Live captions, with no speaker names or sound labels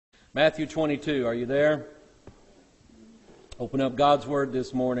Matthew 22, are you there? Open up God's Word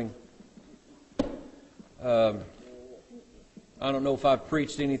this morning. I don't know if I've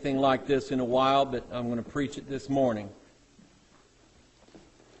preached anything like this in a while, but I'm going to preach it this morning.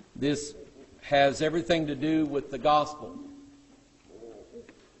 This has everything to do with the gospel.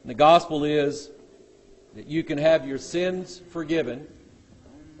 And the gospel is that you can have your sins forgiven.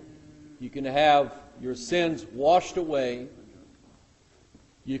 You can have your sins washed away.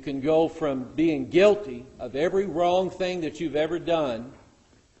 You can go from being guilty of every wrong thing that you've ever done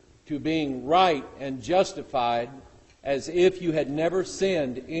to being right and justified as if you had never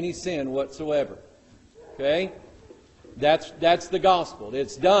sinned any sin whatsoever. Okay? That's the gospel.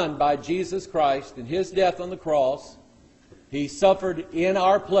 It's done by Jesus Christ in His death on the cross. He suffered in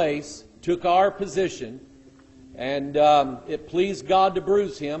our place, took our position, and it pleased God to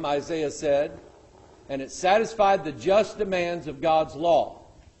bruise Him, Isaiah said, and it satisfied the just demands of God's law.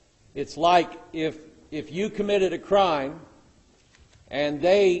 It's like if you committed a crime and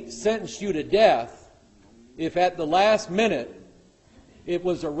they sentenced you to death, if at the last minute it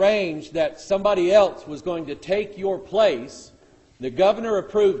was arranged that somebody else was going to take your place, the governor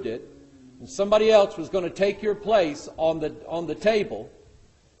approved it, and somebody else was going to take your place on the table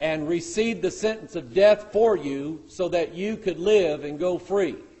and receive the sentence of death for you so that you could live and go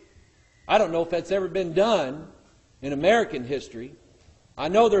free. I don't know if that's ever been done in American history. I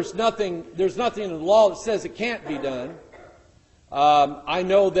know there's nothing in the law that says it can't be done. I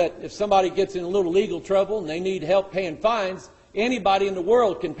know that if somebody gets in a little legal trouble and they need help paying fines, anybody in the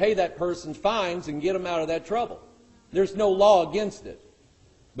world can pay that person fines and get them out of that trouble. There's no law against it.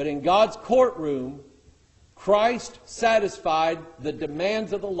 But in God's courtroom, Christ satisfied the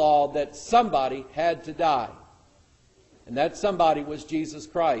demands of the law that somebody had to die. And that somebody was Jesus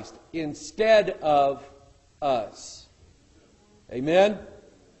Christ instead of us. Amen?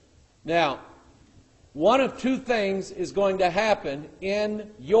 Now, one of two things is going to happen in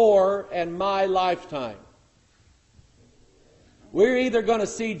your and my lifetime. We're either going to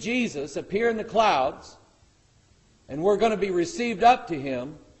see Jesus appear in the clouds, and we're going to be received up to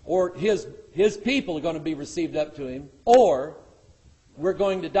Him, or His people are going to be received up to Him, or we're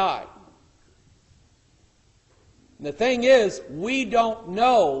going to die. And the thing is, we don't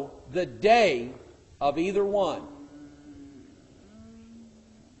know the day of either one.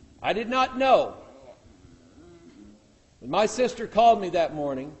 I did not know. When my sister called me that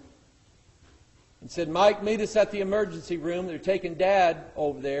morning and said, "Mike, meet us at the emergency room. They're taking Dad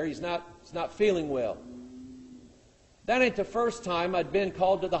over there. He's not feeling well." That ain't the first time I'd been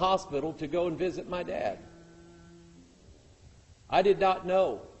called to the hospital to go and visit my dad. I did not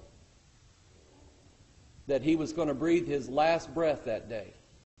know that he was going to breathe his last breath that day.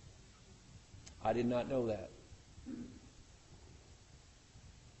 I did not know that.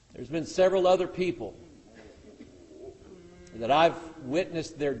 There's been several other people that I've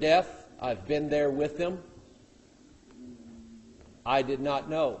witnessed their death. I've been there with them. I did not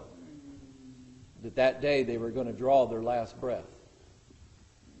know that day they were going to draw their last breath.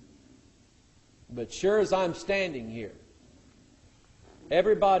 But sure as I'm standing here,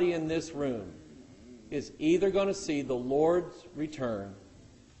 everybody in this room is either going to see the Lord's return,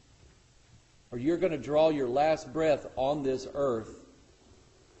 or you're going to draw your last breath on this earth,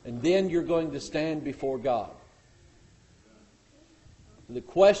 and then you're going to stand before God. The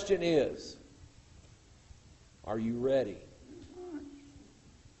question is, are you ready?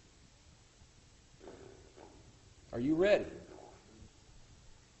 Are you ready?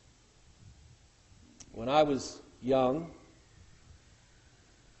 When I was young,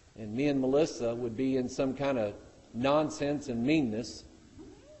 and me and Melissa would be in some kind of nonsense and meanness,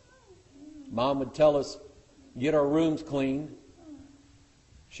 Mom would tell us, get our rooms cleaned.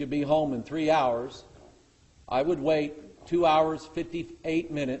 She'd be home in 3 hours. I would wait 2 hours,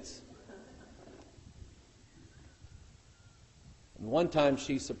 58 minutes. And one time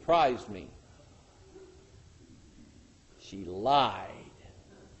she surprised me. She lied.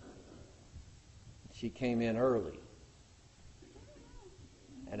 She came in early.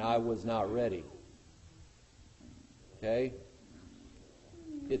 And I was not ready. Okay?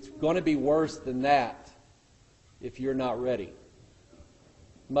 It's going to be worse than that if you're not ready.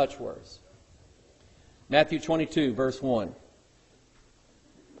 Much worse. Matthew 22, verse 1.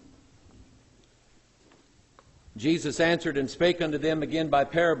 Jesus answered and spake unto them again by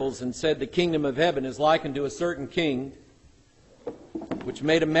parables, and said, The kingdom of heaven is likened to a certain king, which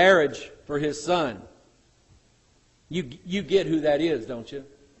made a marriage for his son. You get who that is, don't you?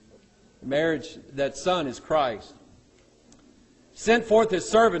 Marriage, that son is Christ. Sent forth his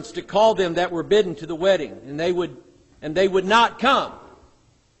servants to call them that were bidden to the wedding, and they would not come.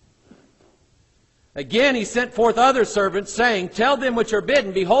 Again he sent forth other servants, saying, Tell them which are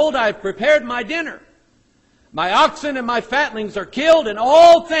bidden, Behold, I have prepared my dinner. My oxen and my fatlings are killed, and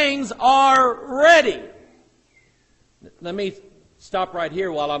all things are ready. Let me stop right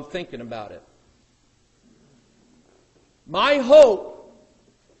here while I'm thinking about it. My hope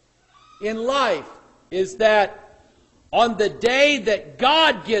in life is that on the day that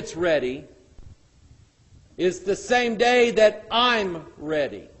God gets ready is the same day that I'm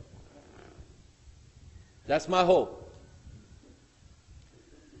ready. That's my hope.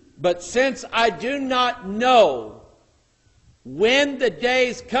 But since I do not know when the day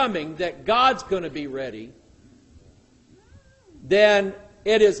is coming that God's going to be ready, then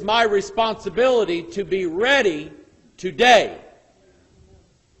it is my responsibility to be ready today,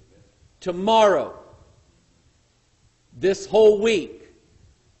 tomorrow, this whole week.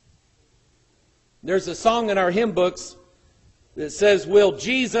 There's a song in our hymn books that says, Will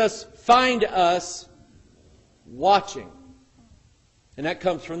Jesus find us watching? And that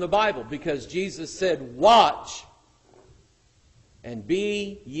comes from the Bible, because Jesus said, Watch and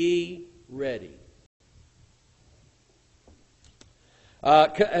be ye ready.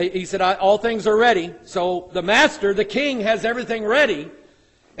 He said, all things are ready. So the master, the king, has everything ready.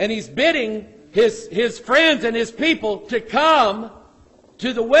 And he's bidding his friends and his people to come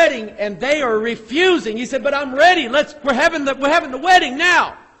to the wedding, and they are refusing. He said, but I'm ready. We're having the wedding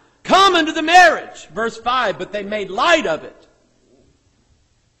now. Come unto the marriage. Verse 5, but they made light of it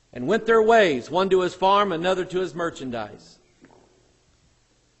and went their ways, one to his farm, another to his merchandise.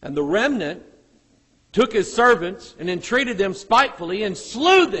 And the remnant took his servants and entreated them spitefully and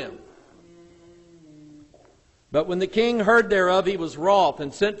slew them. But when the king heard thereof, he was wroth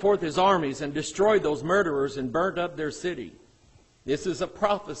and sent forth his armies and destroyed those murderers and burnt up their city. This is a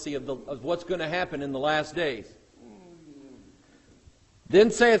prophecy of what's going to happen in the last days.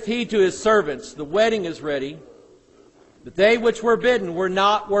 Then saith he to his servants, the wedding is ready, but they which were bidden were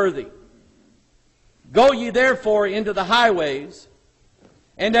not worthy. Go ye therefore into the highways,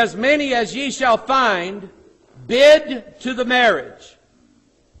 and as many as ye shall find, bid to the marriage.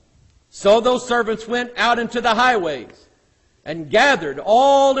 So those servants went out into the highways, and gathered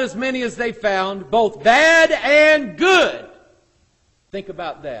all as many as they found, both bad and good. Think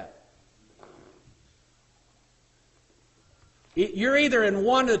about that. You're either in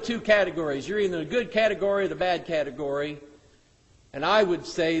one of the two categories. You're either in the good category or the bad category. And I would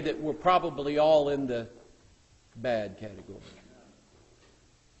say that we're probably all in the bad category.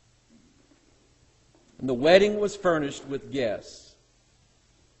 And the wedding was furnished with guests.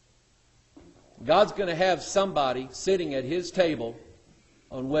 God's going to have somebody sitting at His table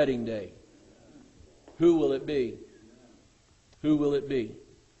on wedding day. Who will it be? Who will it be?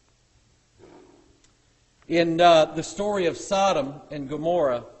 In the story of Sodom and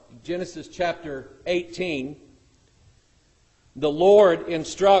Gomorrah, Genesis chapter 18, the Lord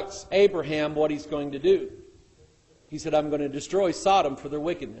instructs Abraham what He's going to do. He said, I'm going to destroy Sodom for their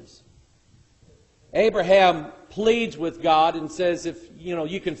wickedness. Abraham pleads with God and says, if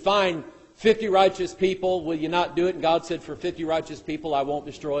you can find 50 righteous people, will you not do it? And God said, for 50 righteous people, I won't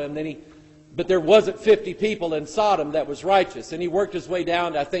destroy them. But there wasn't 50 people in Sodom that was righteous. And he worked his way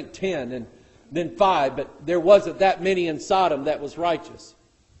down to, I think, 10 and then 5. But there wasn't that many in Sodom that was righteous.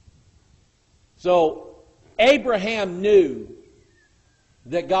 So Abraham knew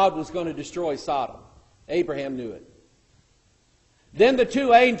that God was going to destroy Sodom. Abraham knew it. Then the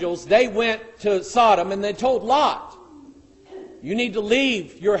two angels, they went to Sodom and they told Lot, you need to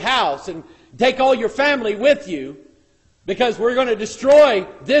leave your house and take all your family with you because we're going to destroy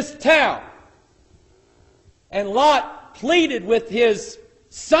this town. And Lot pleaded with his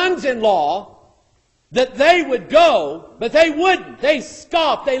sons-in-law that they would go, but they wouldn't. They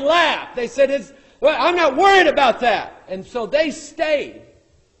scoffed, they laughed. They said, I'm not worried about that. And so they stayed.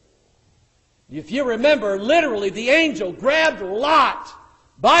 If you remember, literally the angel grabbed Lot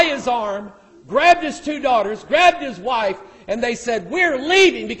by his arm, grabbed his two daughters, grabbed his wife, and they said, we're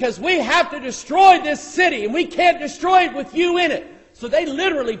leaving because we have to destroy this city and we can't destroy it with you in it. So they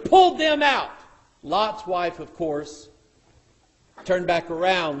literally pulled them out. Lot's wife, of course, turned back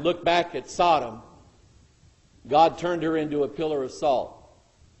around, looked back at Sodom. God turned her into a pillar of salt.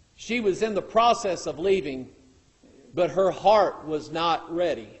 She was in the process of leaving, but her heart was not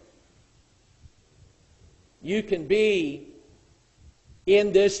ready. You can be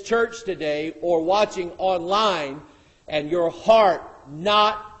in this church today or watching online and your heart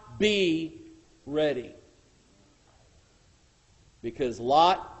not be ready. Because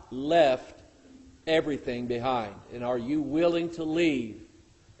Lot left everything behind. And are you willing to leave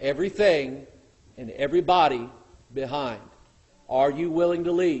everything and everybody behind? Are you willing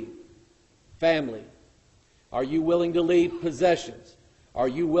to leave? family? Are you willing to leave possessions? Are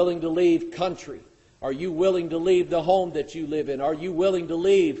you willing to leave country? Are you willing to leave the home that you live in? Are you willing to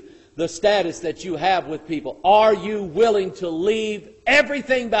leave the status that you have with people? Are you willing to leave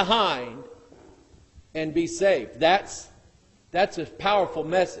everything behind and be saved? That's a powerful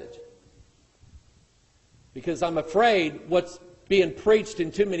message. Because I'm afraid what's being preached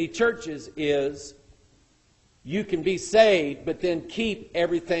in too many churches is you can be saved, but then keep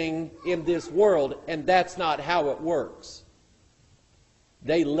everything in this world, and that's not how it works.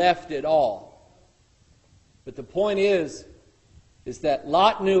 They left it all. But the point is that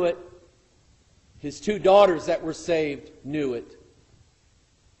Lot knew it. His two daughters that were saved knew it.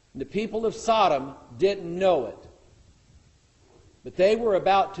 The people of Sodom didn't know it. But they were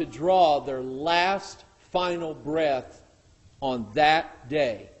about to draw their last final breath on that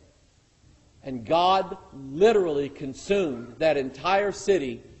day. And God literally consumed that entire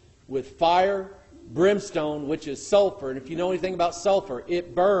city with fire, brimstone, which is sulfur. And if you know anything about sulfur,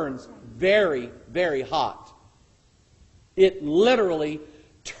 it burns very, very hot. It literally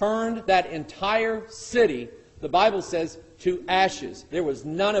turned that entire city, the Bible says, to ashes. There was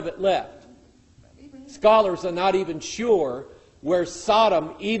none of it left. Scholars are not even sure where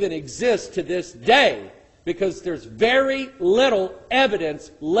Sodom even exists to this day, because there's very little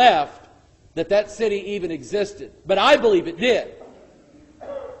evidence left that that city even existed. But I believe it did.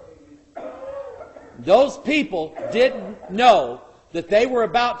 Those people didn't know that they were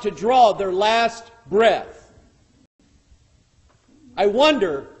about to draw their last breath. I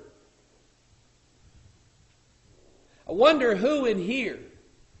wonder who in here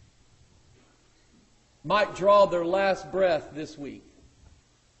might draw their last breath this week.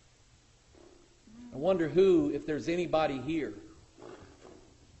 I wonder who, if there's anybody here,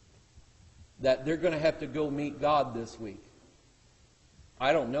 that they're going to have to go meet God this week.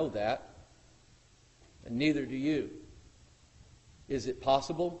 I don't know that, and neither do you. Is it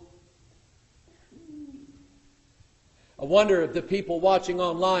possible? I wonder if the people watching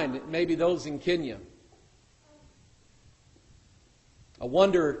online, maybe those in Kenya, I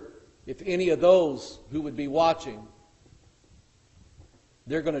wonder if any of those who would be watching,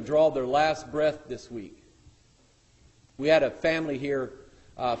 they're going to draw their last breath this week. We had a family here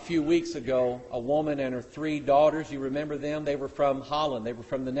a few weeks ago, a woman and her 3 daughters. You remember them? They were from Holland. They were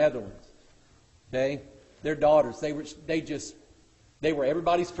from the Netherlands. Okay? Their daughters, they were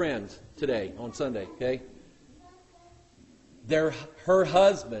everybody's friends today on Sunday. Okay? Her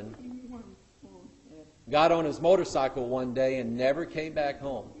husband got on his motorcycle one day and never came back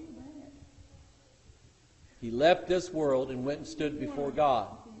home. He left this world and went and stood before God.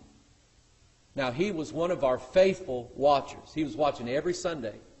 Now, he was one of our faithful watchers. He was watching every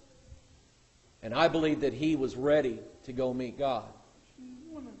Sunday. And I believe that he was ready to go meet God.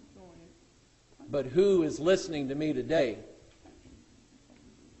 But who is listening to me today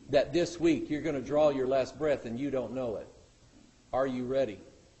that this week you're going to draw your last breath and you don't know it? Are you ready?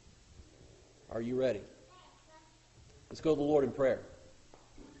 Are you ready? Let's go to the Lord in prayer.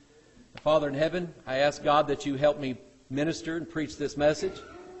 Father in heaven, I ask God that you help me minister and preach this message.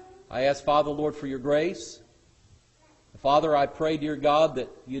 I ask, Father, Lord, for your grace. Father, I pray, dear God, that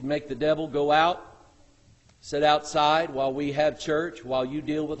you'd make the devil go out, sit outside while we have church, while you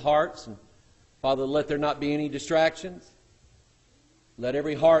deal with hearts. And Father, let there not be any distractions. Let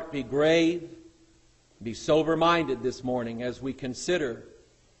every heart be grave, be sober-minded this morning as we consider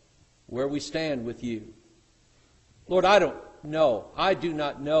where we stand with you. Lord, I do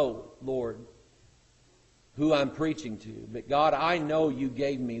not know, Lord, who I'm preaching to. But God, I know you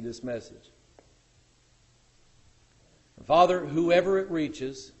gave me this message. Father, whoever it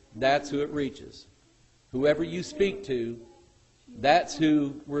reaches, that's who it reaches. Whoever you speak to, that's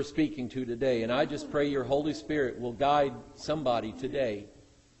who we're speaking to today. And I just pray your Holy Spirit will guide somebody today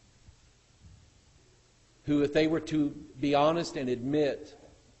who, if they were to be honest and admit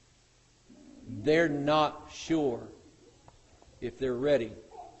they're not sure if they're ready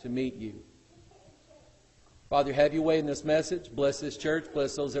to meet you. Father, have your way in this message. Bless this church.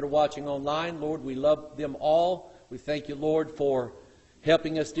 Bless those that are watching online. Lord, we love them all. We thank you, Lord, for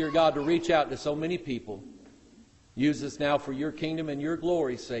helping us, dear God, to reach out to so many people. Use us now for your kingdom and your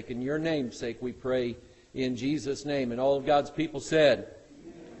glory's sake and your name's sake, we pray in Jesus' name. And all of God's people said,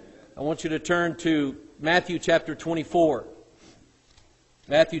 I want you to turn to Matthew chapter 24.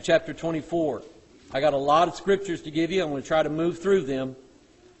 Matthew chapter 24. I got a lot of scriptures to give you. I'm going to try to move through them.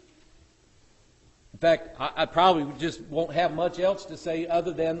 In fact, I probably just won't have much else to say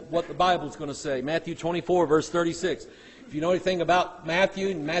other than what the Bible's going to say. Matthew 24, verse 36. If you know anything about Matthew,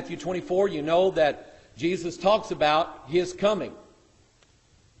 in Matthew 24, you know that Jesus talks about His coming.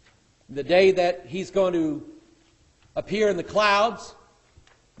 The day that He's going to appear in the clouds,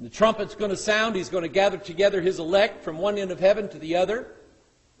 and the trumpet's going to sound. He's going to gather together His elect from one end of heaven to the other.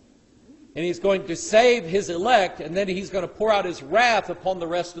 And He's going to save His elect, and then He's going to pour out His wrath upon the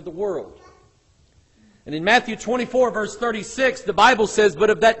rest of the world. And in Matthew 24, verse 36, the Bible says, "But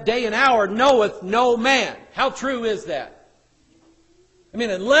of that day and hour knoweth no man." How true is that? I mean,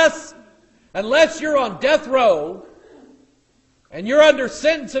 unless you're on death row, and you're under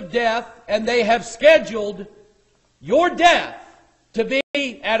sentence of death, and they have scheduled your death to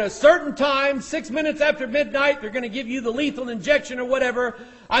be at a certain time, 6 minutes after midnight, they're going to give you the lethal injection or whatever.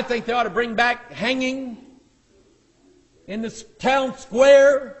 I think they ought to bring back hanging in the town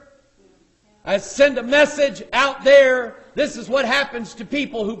square. I send a message out there. This is what happens to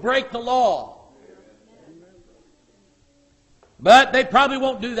people who break the law. But they probably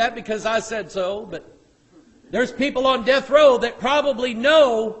won't do that because I said so. But there's people on death row that probably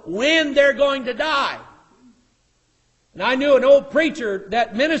know when they're going to die. And I knew an old preacher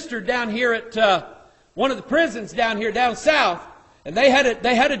that ministered down here at one of the prisons down here, down south. And they had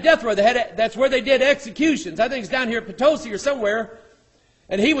a death row. That's where they did executions. I think it's down here at Potosi or somewhere.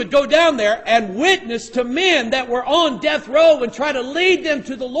 And he would go down there and witness to men that were on death row and try to lead them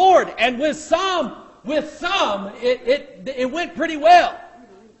to the Lord. And with some, it went pretty well.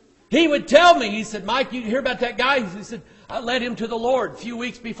 He would tell me, he said, "Mike, you hear about that guy?" He said, "I led him to the Lord a few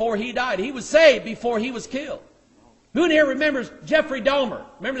weeks before he died. He was saved before he was killed." Who in here remembers Jeffrey Dahmer?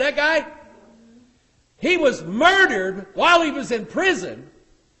 Remember that guy? He was murdered while he was in prison.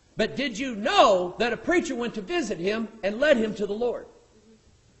 But did you know that a preacher went to visit him and led him to the Lord?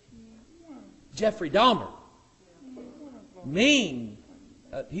 Jeffrey Dahmer. Mean.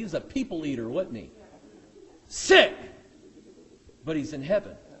 He was a people eater, wasn't he? Sick. But he's in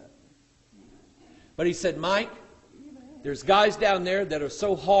heaven. But he said, "Mike, there's guys down there that are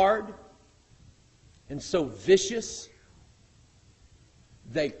so hard and so vicious,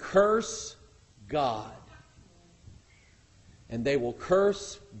 they curse God. And they will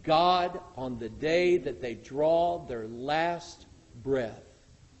curse God on the day that they draw their last breath.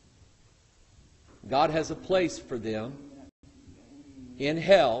 God has a place for them in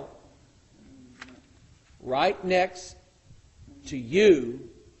hell right next to you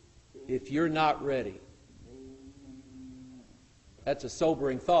if you're not ready." That's a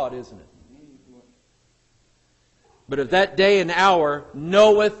sobering thought, isn't it? "But of that day and hour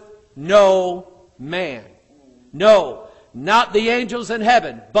knoweth no man." No, not the angels in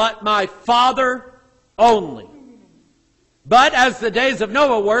heaven, but my Father only. "But as the days of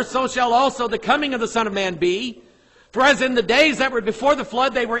Noah were, so shall also the coming of the Son of Man be. For as in the days that were before the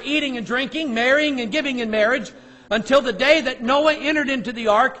flood, they were eating and drinking, marrying and giving in marriage, until the day that Noah entered into the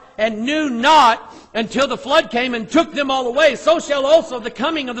ark, and knew not until the flood came and took them all away. So shall also the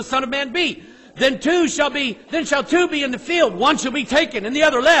coming of the Son of Man be. Then shall two be in the field, one shall be taken, and the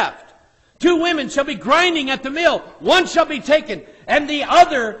other left. 2 women shall be grinding at the mill, one shall be taken, and the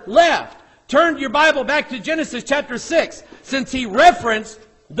other left." Turn your Bible back to Genesis chapter 6, since he referenced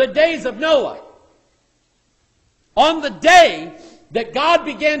the days of Noah. On the day that God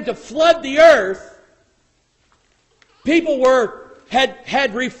began to flood the earth, people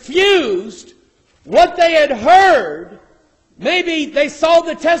had refused what they had heard. Maybe they saw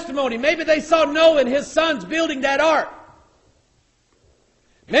the testimony. Maybe they saw Noah and his sons building that ark.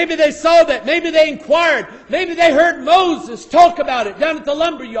 Maybe they saw that. Maybe they inquired. Maybe they heard Moses talk about it down at the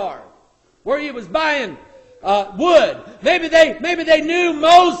lumber yard where he was buying wood. Maybe they knew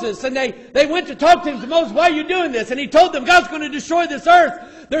Moses and they went to talk to him. "Moses, why are you doing this?" And he told them, "God's going to destroy this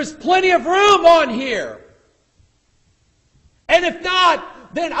earth. There's plenty of room on here. And if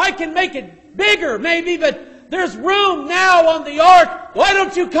not, then I can make it bigger maybe, but there's room now on the ark. Why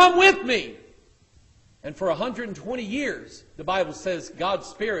don't you come with me?" And for 120 years, the Bible says God's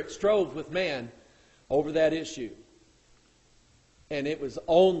Spirit strove with man over that issue. And it was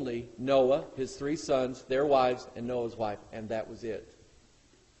only Noah, his 3 sons, their wives, and Noah's wife, and that was it.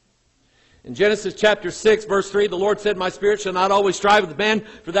 In Genesis chapter 6, verse 3, the Lord said, "My spirit shall not always strive with man,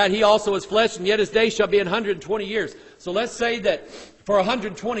 for that he also is flesh, and yet his days shall be 120 years. So let's say that for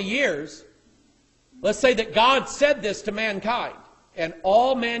 120 years, let's say that God said this to mankind, and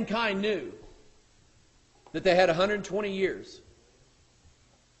all mankind knew that they had 120 years.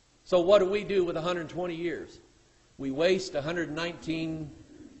 So what do we do with 120 years? We waste 119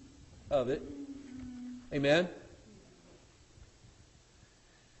 of it. Amen?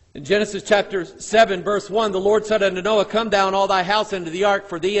 In Genesis chapter 7, verse 1, the Lord said unto Noah, "Come down all thy house into the ark,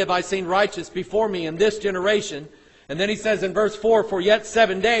 for thee have I seen righteous before me in this generation. And then he says in verse 4, "For yet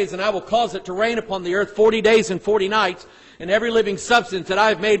 7 days, and I will cause it to rain upon the earth 40 days and 40 nights, and every living substance that I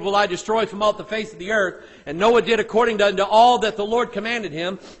have made will I destroy from off the face of the earth. And Noah did according to all that the Lord commanded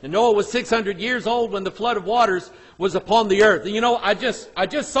him. And Noah was 600 years old when the flood of waters was upon the earth." And you know, I just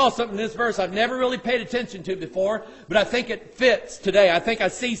saw something in this verse I've never really paid attention to before, but I think it fits today. I think I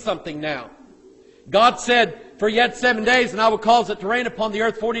see something now. God said, "For yet 7 days, and I will cause it to rain upon the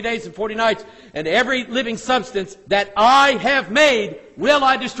earth 40 days and 40 nights, and every living substance that I have made will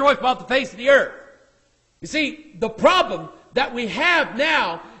I destroy from off the face of the earth." You see, the problem that we have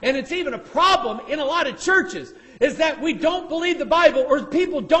now, and it's even a problem in a lot of churches, is that we don't believe the Bible, or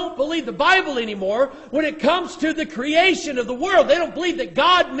people don't believe the Bible anymore when it comes to the creation of the world. They don't believe that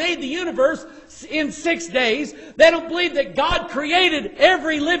God made the universe in 6 days. They don't believe that God created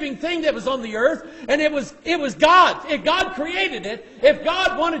every living thing that was on the earth, and it was God. If God created it, if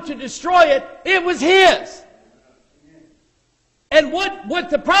God wanted to destroy it, it was His. And what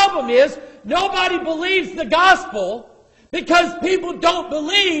the problem is, nobody believes the gospel because people don't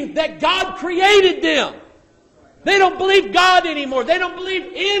believe that God created them. They don't believe God anymore. They don't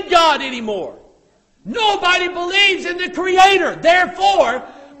believe in God anymore. Nobody believes in the Creator. Therefore,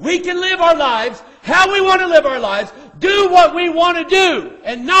 we can live our lives how we want to live our lives, do what we want to do,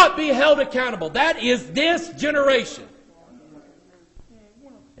 and not be held accountable. That is this generation.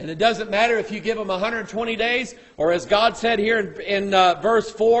 And it doesn't matter if you give them 120 days, or as God said here in verse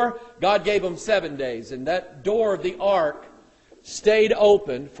 4, God gave them 7 days. And that door of the ark stayed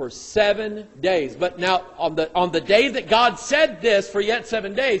open for 7 days. But now, on the day that God said this, for yet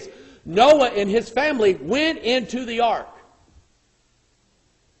 7 days, Noah and his family went into the ark.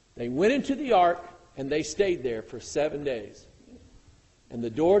 They went into the ark, and they stayed there for 7 days. And the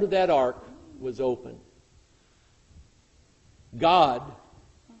door to that ark was open. God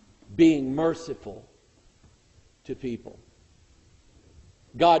being merciful to people.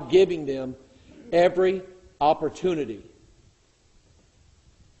 God giving them every opportunity.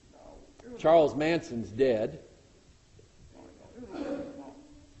 Charles Manson's dead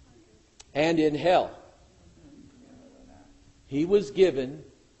and in hell. He was given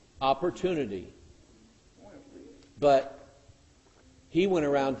opportunity, but he went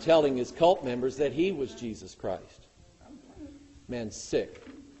around telling his cult members that he was Jesus Christ. Man's sick.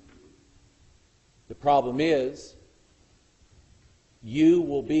 The problem is, you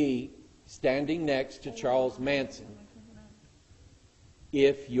will be standing next to Charles Manson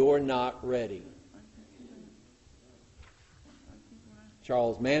if you're not ready.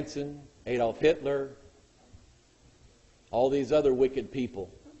 Charles Manson, Adolf Hitler, all these other wicked people.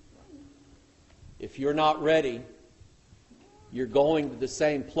 If you're not ready, you're going to the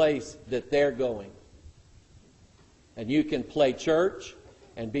same place that they're going. And you can play church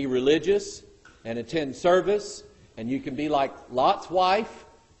and be religious and attend service, and you can be like Lot's wife.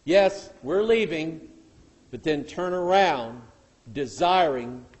 Yes, we're leaving, but then turn around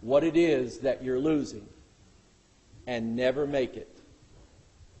desiring what it is that you're losing and never make it.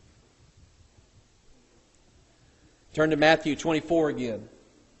 Turn to Matthew 24 again.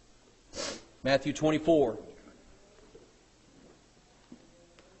 Matthew 24.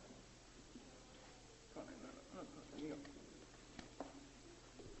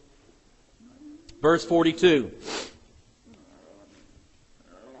 Verse 42.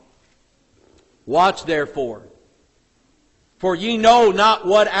 Watch therefore, for ye know not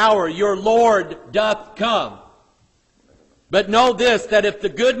what hour your Lord doth come. But know this, that if the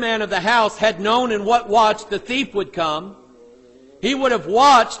good man of the house had known in what watch the thief would come, he would have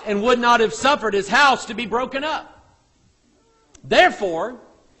watched and would not have suffered his house to be broken up. Therefore,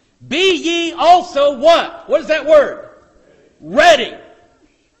 be ye also what? What is that word? Ready.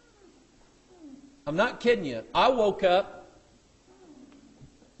 I'm not kidding you. I woke up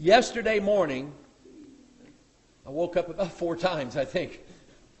yesterday morning. I woke up about 4 times, I think.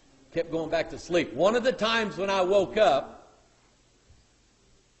 Kept going back to sleep. One of the times when I woke up,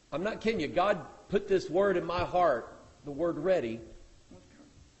 I'm not kidding you, God put this word in my heart, the word ready,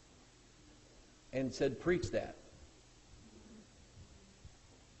 and said, preach that.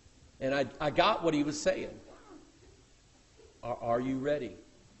 And I got what he was saying. Are you ready?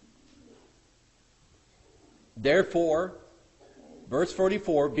 Therefore, verse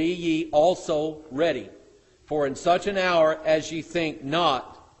 44, be ye also ready. For in such an hour as ye think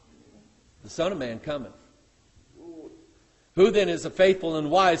not, the Son of Man cometh. Who then is a faithful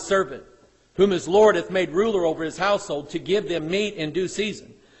and wise servant, whom his Lord hath made ruler over his household, to give them meat in due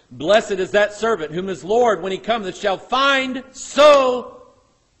season? Blessed is that servant, whom his Lord, when he cometh, shall find so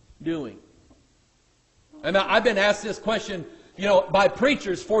doing. And I've been asked this question, by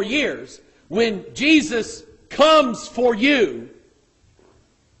preachers for years. When Jesus comes for you,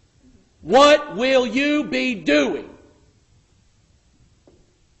 what will you be doing?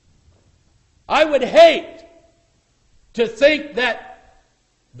 I would hate to think that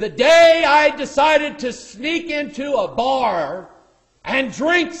the day I decided to sneak into a bar and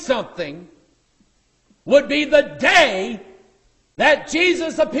drink something would be the day that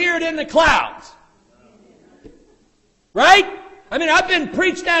Jesus appeared in the clouds. Right? I mean, I've been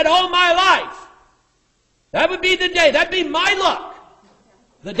preached at all my life. That would be the day. That'd be my luck.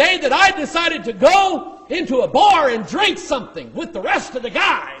 The day that I decided to go into a bar and drink something with the rest of the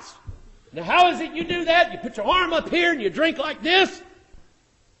guys. Now, how is it you do that? You put your arm up here and you drink like this.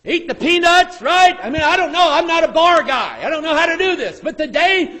 Eat the peanuts, right? I mean, I don't know. I'm not a bar guy. I don't know how to do this. But the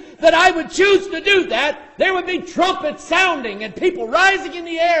day that I would choose to do that, there would be trumpets sounding and people rising in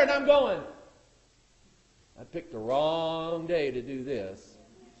the air, and I'm going, I picked the wrong day to do this.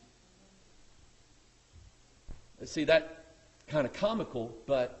 See, that's kind of comical,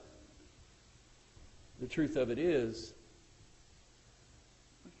 but the truth of it is,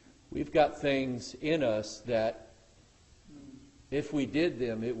 we've got things in us that if we did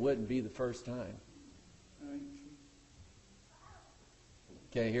them, it wouldn't be the first time.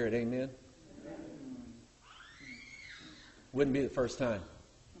 Can you hear it? Amen? Wouldn't be the first time.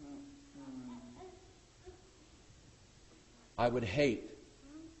 I would hate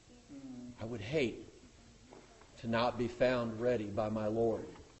to not be found ready by my Lord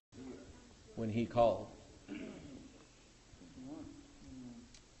when He called.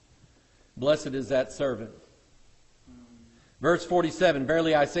 Blessed is that servant. Verse 47,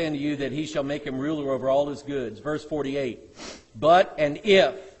 verily I say unto you that He shall make him ruler over all his goods. Verse 48, but and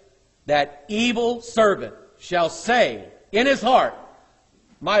if that evil servant shall say in his heart,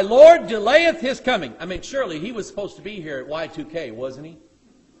 my Lord delayeth His coming. I mean, surely he was supposed to be here at Y2K, wasn't he?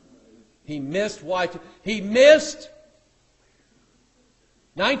 He missed Y2K. He missed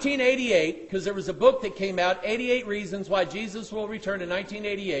 1988, because there was a book that came out, 88 Reasons Why Jesus Will Return in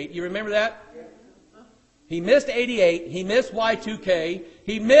 1988. You remember that? He missed 88. He missed Y2K.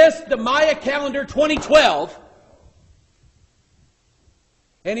 He missed the Maya calendar 2012.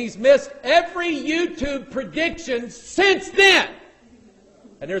 And he's missed every YouTube prediction since then.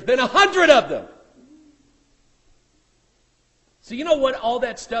 And there's been 100 of them. So you know what all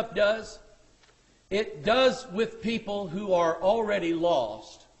that stuff does? It does with people who are already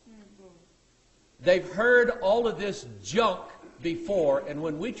lost. They've heard all of this junk before, and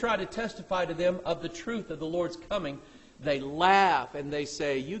when we try to testify to them of the truth of the Lord's coming, they laugh and they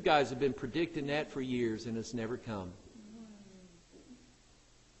say, you guys have been predicting that for years and it's never come.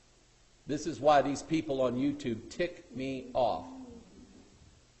 This is why these people on YouTube tick me off.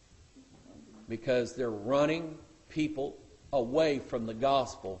 Because they're running people away from the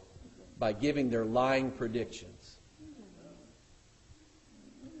gospel by giving their lying predictions.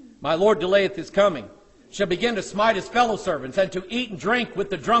 My Lord delayeth His coming, shall begin to smite His fellow servants, and to eat and drink with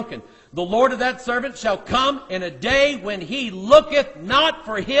the drunken. The Lord of that servant shall come in a day when he looketh not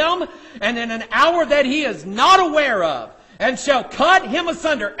for him, and in an hour that he is not aware of, and shall cut him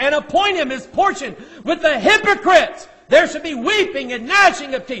asunder, and appoint him his portion with the hypocrites. There should be weeping and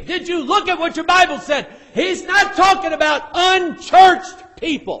gnashing of teeth. Did you look at what your Bible said? He's not talking about unchurched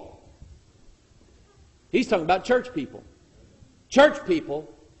people. He's talking about church people. Church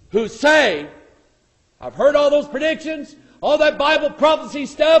people who say, I've heard all those predictions, all that Bible prophecy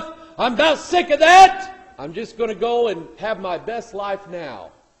stuff. I'm about sick of that. I'm just going to go and have my best life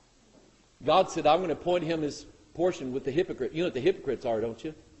now. God said, I'm going to appoint him his portion with the hypocrite. You know what the hypocrites are, don't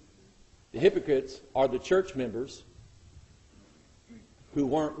you? The hypocrites are the church members who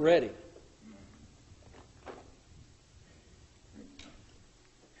weren't ready.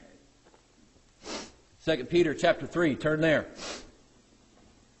 Second Peter chapter 3, turn there.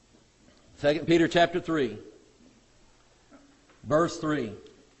 2 Peter chapter 3, verse 3.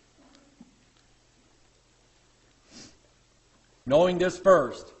 Knowing this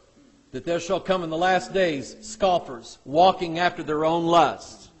first, that there shall come in the last days scoffers, walking after their own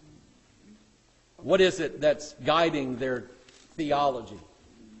lusts. What is it that's guiding their theology?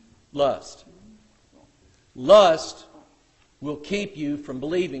 Lust. Lust will keep you from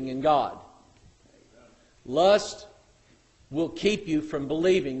believing in God. Lust will keep you from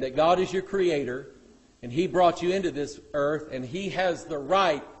believing that God is your creator and He brought you into this earth and He has the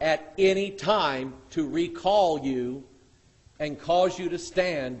right at any time to recall you and cause you to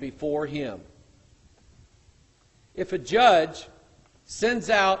stand before Him. If a judge sends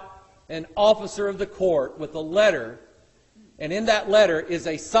out an officer of the court with a letter, and in that letter is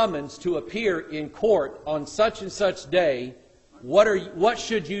a summons to appear in court on such and such day, what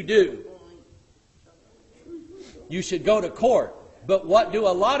should you do? You should go to court. But what do a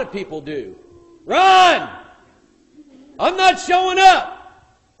lot of people do? Run! I'm not showing up!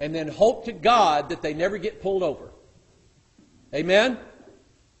 And then hope to God that they never get pulled over. Amen?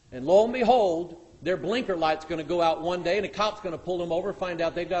 And lo and behold, their blinker light's going to go out one day and a cop's going to pull them over and find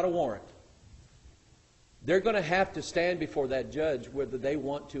out they've got a warrant. They're going to have to stand before that judge whether they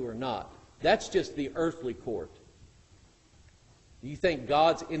want to or not. That's just the earthly court. Do you think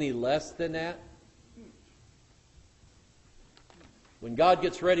God's any less than that? When God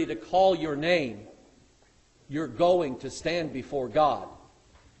gets ready to call your name, you're going to stand before God.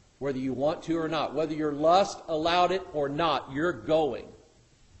 Whether you want to or not. Whether your lust allowed it or not, you're going.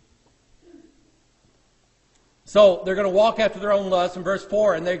 So they're going to walk after their own lust in verse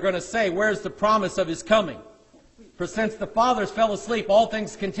 4, and they're going to say, where's the promise of His coming? For since the fathers fell asleep, all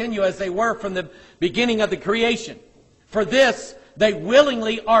things continue as they were from the beginning of the creation. For this they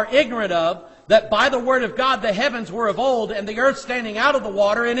willingly are ignorant of, that by the word of God the heavens were of old, and the earth standing out of the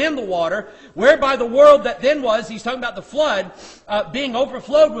water and in the water, whereby the world that then was, he's talking about the flood, being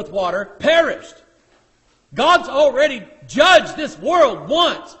overflowed with water, perished. God's already judged this world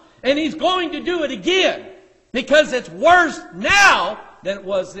once, and He's going to do it again. Because it's worse now than it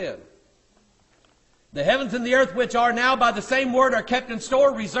was then. The heavens and the earth which are now by the same word are kept in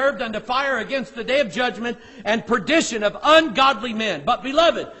store, reserved unto fire against the day of judgment and perdition of ungodly men. But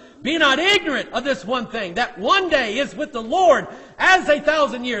beloved, be not ignorant of this one thing, that one day is with the Lord as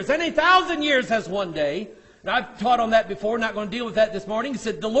 1,000 years, and 1,000 years as one day. Now, I've taught on that before, not going to deal with that this morning. He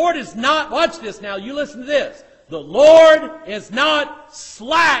said, the Lord is not, watch this now, you listen to this. The Lord is not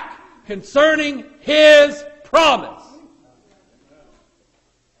slack concerning His promise.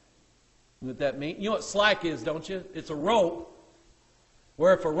 You know what that means? You know what slack is, don't you? It's a rope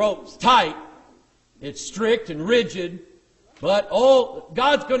where if a rope's tight, it's strict and rigid, but oh,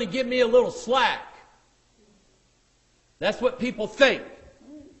 God's going to give me a little slack. That's what people think.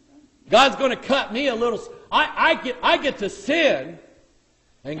 God's going to cut me a little. I get to sin,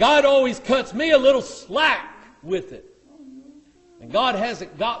 and God always cuts me a little slack with it. And God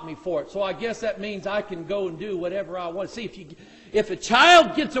hasn't got me for it. So I guess that means I can go and do whatever I want. See, if a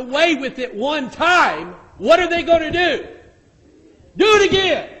child gets away with it one time, what are they going to do? Do it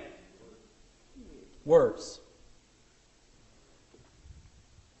again. Worse.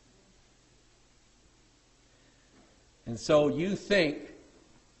 And so you think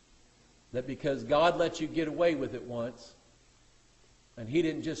that because God let you get away with it once, and He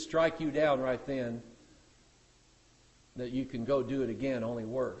didn't just strike you down right then, that you can go do it again, only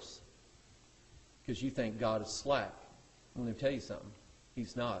worse. Because you think God is slack. I'm going to tell you something.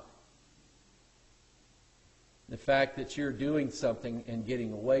 He's not. The fact that you're doing something and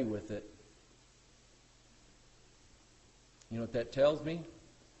getting away with it, you know what that tells me?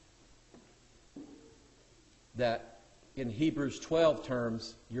 That in Hebrews 12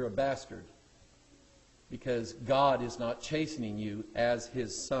 terms, you're a bastard. Because God is not chastening you as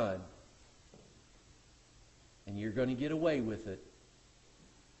His Son. And you're going to get away with it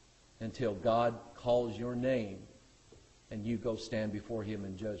until God calls your name and you go stand before Him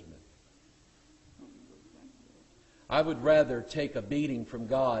in judgment. I would rather take a beating from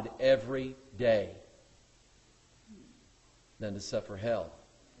God every day than to suffer hell.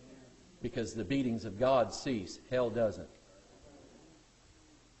 Because the beatings of God cease. Hell doesn't.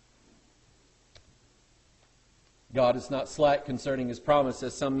 God is not slack concerning His promise,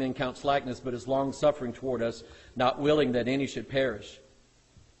 as some men count slackness, but is long-suffering toward us, not willing that any should perish,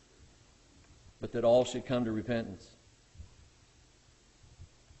 but that all should come to repentance.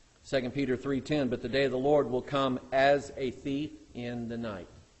 2 Peter 3:10, but the day of the Lord will come as a thief in the night,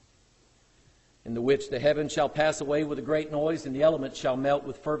 in the which the heavens shall pass away with a great noise, and the elements shall melt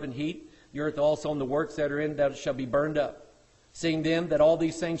with fervent heat. The earth also and the works that are in that shall be burned up. Seeing then that all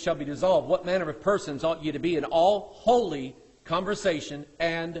these things shall be dissolved, what manner of persons ought ye to be in all holy conversation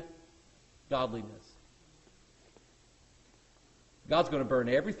and godliness? God's going to burn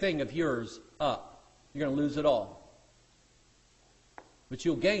everything of yours up. You're going to lose it all. But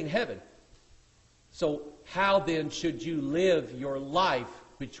you'll gain heaven. So how then should you live your life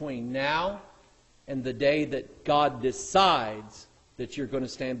between now and the day that God decides that you're going to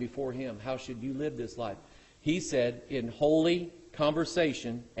stand before Him? How should you live this life? He said, in holy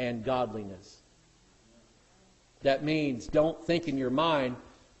conversation and godliness. That means don't think in your mind,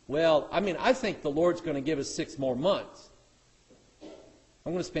 well, I think the Lord's going to give us 6 more months.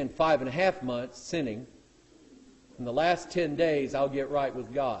 I'm going to spend 5.5 months sinning. In the last 10 days, I'll get right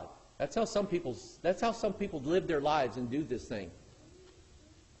with God. That's how some people live their lives and do this thing.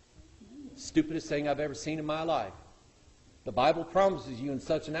 Stupidest thing I've ever seen in my life. The Bible promises you in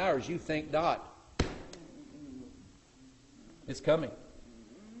such an hour as you think not. It's coming.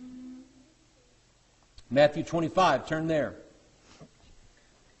 Matthew 25, turn there.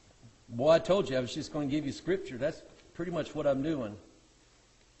 Boy, I told you I was just going to give you Scripture. That's pretty much what I'm doing.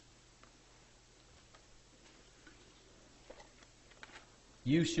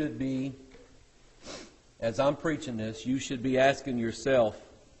 You should be, as I'm preaching this, you should be asking yourself,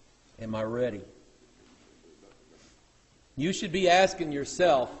 am I ready? You should be asking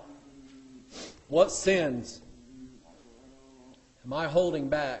yourself, what sins am I holding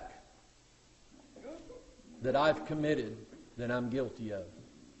back that I've committed that I'm guilty of,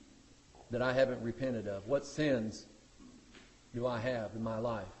 that I haven't repented of? What sins do I have in my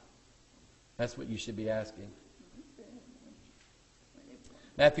life? That's what you should be asking.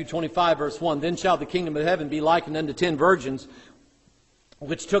 Matthew 25, verse 1, Then shall the kingdom of heaven be likened unto 10 virgins,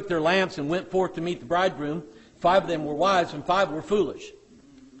 which took their lamps and went forth to meet the bridegroom. 5 of them were wise, and 5 were foolish.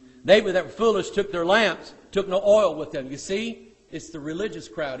 They that were foolish took their lamps, took no oil with them. You see, it's the religious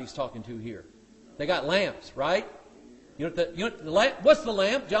crowd he's talking to here. They got lamps, right? What's the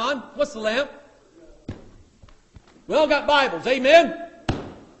lamp, John? What's the lamp? We all got Bibles, amen?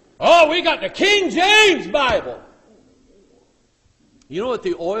 Oh, we got the King James Bible. You know what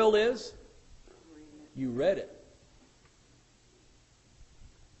the oil is? You read it.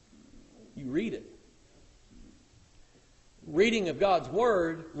 You read it. Reading of God's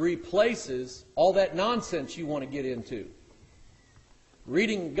Word replaces all that nonsense you want to get into.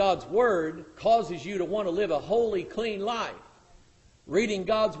 Reading God's Word causes you to want to live a holy, clean life. Reading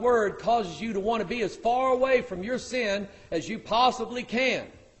God's Word causes you to want to be as far away from your sin as you possibly can.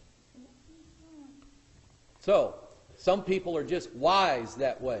 So, some people are just wise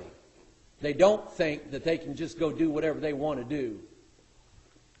that way. They don't think that they can just go do whatever they want to do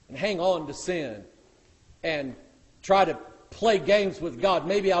and hang on to sin and try to play games with God.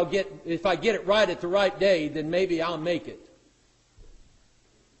 Maybe if I get it right at the right day, then maybe I'll make it.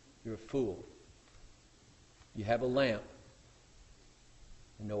 You're a fool. You have a lamp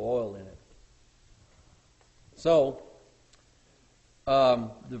and no oil in it. So,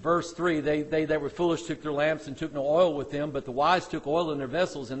 the verse 3, they that were foolish took their lamps and took no oil with them, but the wise took oil in their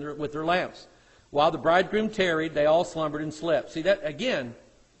vessels and with their lamps. While the bridegroom tarried, they all slumbered and slept. See, that again,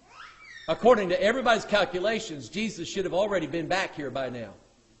 according to everybody's calculations, Jesus should have already been back here by now.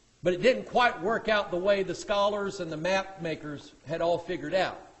 But it didn't quite work out the way the scholars and the map makers had all figured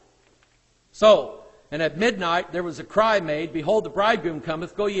out. So, and at midnight there was a cry made, Behold, the bridegroom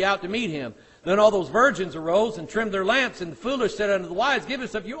cometh, go ye out to meet him. Then all those virgins arose and trimmed their lamps, and the foolish said unto the wise, Give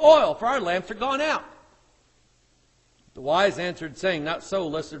us of your oil, for our lamps are gone out. The wise answered, saying, Not so,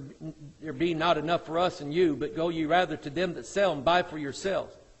 lest there be not enough for us and you, but go ye rather to them that sell and buy for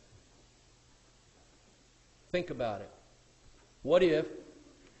yourselves. Think about it. What if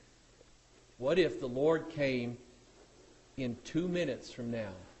the Lord came in 2 minutes from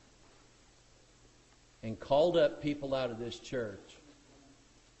now and called up people out of this church,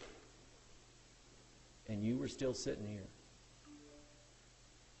 and you were still sitting here?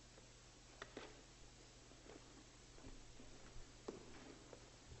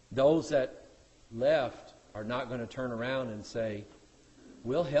 Those that left are not going to turn around and say,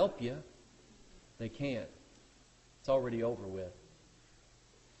 We'll help you. They can't. It's already over with.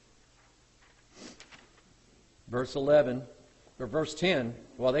 Verse 11, or verse 10,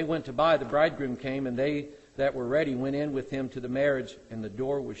 While they went to buy, the bridegroom came, and they that were ready went in with him to the marriage, and the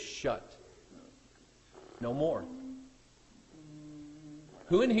door was shut. No more.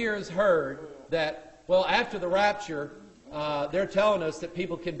 Who in here has heard that, well, after the rapture, they're telling us that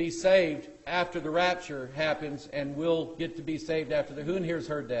people can be saved after the rapture happens, and we'll get to be saved after the... Who in here has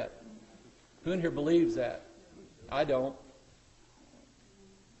heard that? Who in here believes that? I don't.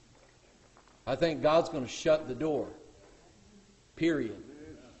 I think God's going to shut the door. Period.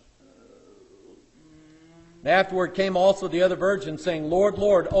 And afterward came also the other virgins, saying, Lord,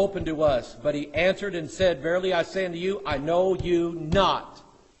 Lord, open to us. But he answered and said, Verily I say unto you, I know you not.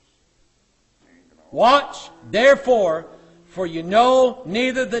 Watch, therefore, for you know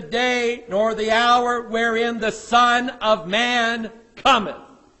neither the day nor the hour wherein the Son of Man cometh.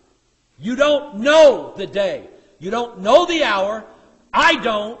 You don't know the day. You don't know the hour. I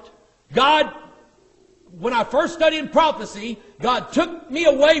don't. God, when I first studied prophecy, God took me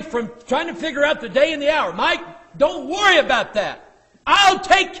away from trying to figure out the day and the hour. Mike, don't worry about that. I'll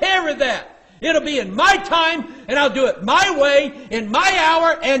take care of that. It'll be in my time, and I'll do it my way, in my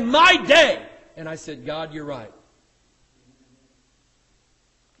hour, and my day. And I said, God, you're right.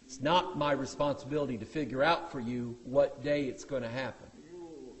 It's not my responsibility to figure out for you what day it's going to happen.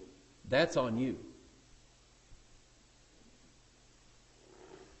 That's on you.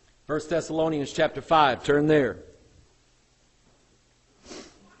 1 Thessalonians chapter 5, turn there.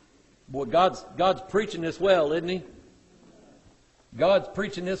 Boy, God's preaching this well, isn't He? God's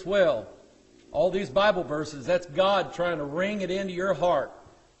preaching this well. All these Bible verses, that's God trying to ring it into your heart.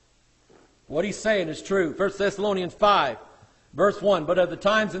 What He's saying is true. 1 Thessalonians 5, verse 1. But of the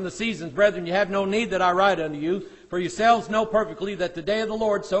times and the seasons, brethren, you have no need that I write unto you, for yourselves know perfectly that the day of the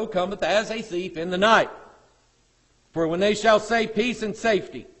Lord so cometh as a thief in the night. For when they shall say peace and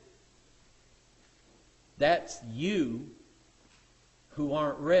safety, that's you who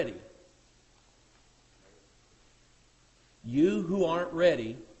aren't ready. You who aren't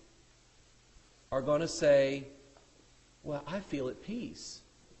ready are going to say, well, I feel at peace.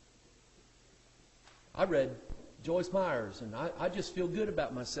 I read Joyce Myers, and I just feel good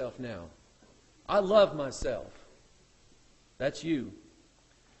about myself now. I love myself. That's you.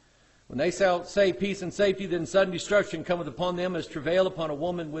 When they shall say peace and safety, then sudden destruction cometh upon them as travail upon a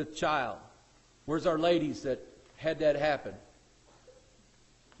woman with child. Where's our ladies that had that happen?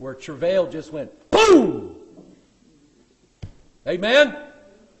 Where travail just went boom! Amen?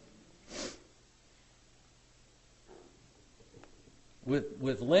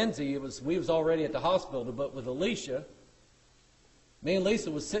 With Lindsay, we was already at the hospital, but with Alicia, me and Lisa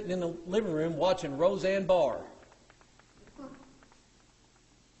was sitting in the living room watching Roseanne Barr.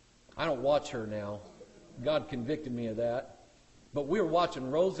 I don't watch her now. God convicted me of that. But we were watching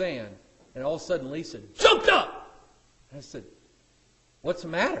Roseanne, and all of a sudden Lisa jumped up. I said, what's the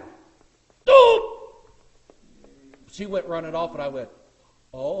matter? Oh! She went running off, and I went,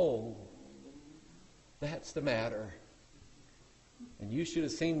 oh, that's the matter. And you should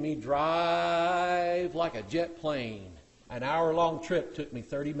have seen me drive like a jet plane. An hour-long trip took me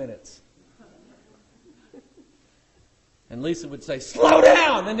 30 minutes. And Lisa would say, slow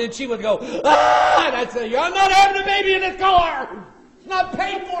down! And then she would go, ah! And I'd say, I'm not having a baby in this car! It's not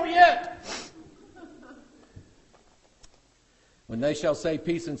paid for yet! When they shall say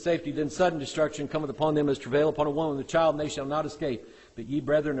peace and safety, then sudden destruction cometh upon them as travail upon a woman with a child, and they shall not escape. But ye,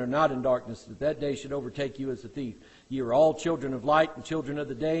 brethren, are not in darkness, that day should overtake you as a thief. Ye are all children of light and children of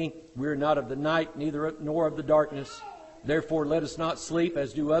the day. We are not of the night, neither nor of the darkness. Therefore let us not sleep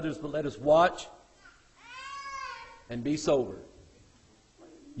as do others, but let us watch and be sober.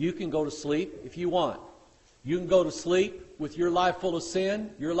 You can go to sleep if you want. You can go to sleep with your life full of sin,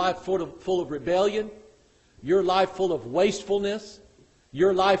 your life full of rebellion, your life full of wastefulness,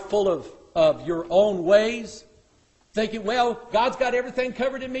 your life full of your own ways, thinking, well, God's got everything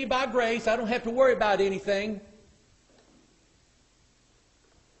covered in me by grace. I don't have to worry about anything.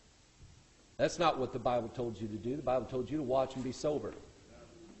 That's not what the Bible told you to do. The Bible told you to watch and be sober.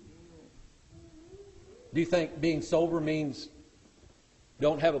 Do you think being sober means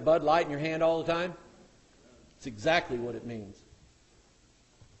don't have a Bud Light in your hand all the time? It's exactly what it means.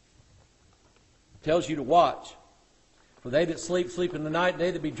 It tells you to watch. For they that sleep, sleep in the night, and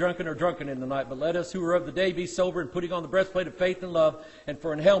they that be drunken are drunken in the night. But let us who are of the day be sober, and putting on the breastplate of faith and love, and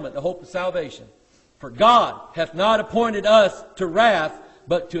for an helmet the hope of salvation. For God hath not appointed us to wrath,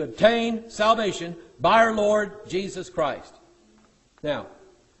 but to obtain salvation by our Lord Jesus Christ. Now,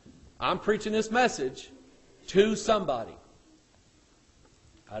 I'm preaching this message to somebody.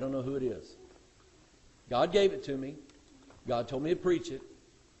 I don't know who it is. God gave it to me. God told me to preach it.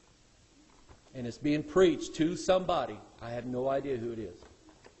 And it's being preached to somebody. I have no idea who it is.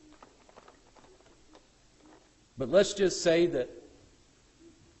 But let's just say that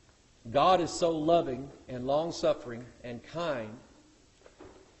God is so loving and long-suffering and kind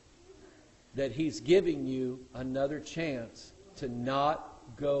that He's giving you another chance to not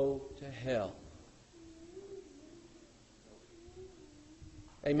go to hell.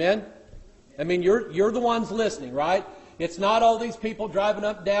 Amen? I mean, you're the ones listening, right? It's not all these people driving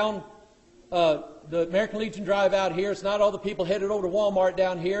up down the American Legion Drive out here. It's not all the people headed over to Walmart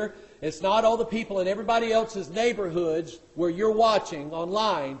down here. It's not all the people in everybody else's neighborhoods where you're watching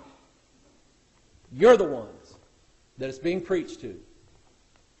online. You're the ones that it's being preached to.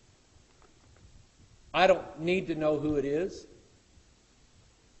 I don't need to know who it is,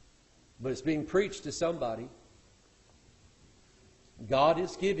 but it's being preached to somebody. God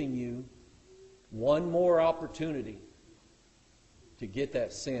is giving you one more opportunity to get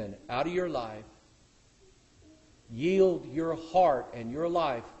that sin out of your life. Yield your heart and your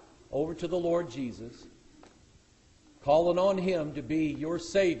life over to the Lord Jesus, calling on Him to be your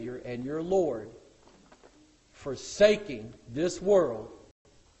Savior and your Lord, forsaking this world.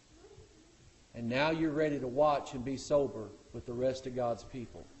 And now you're ready to watch and be sober with the rest of God's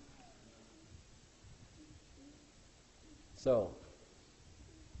people. So,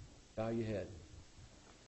 bow your head.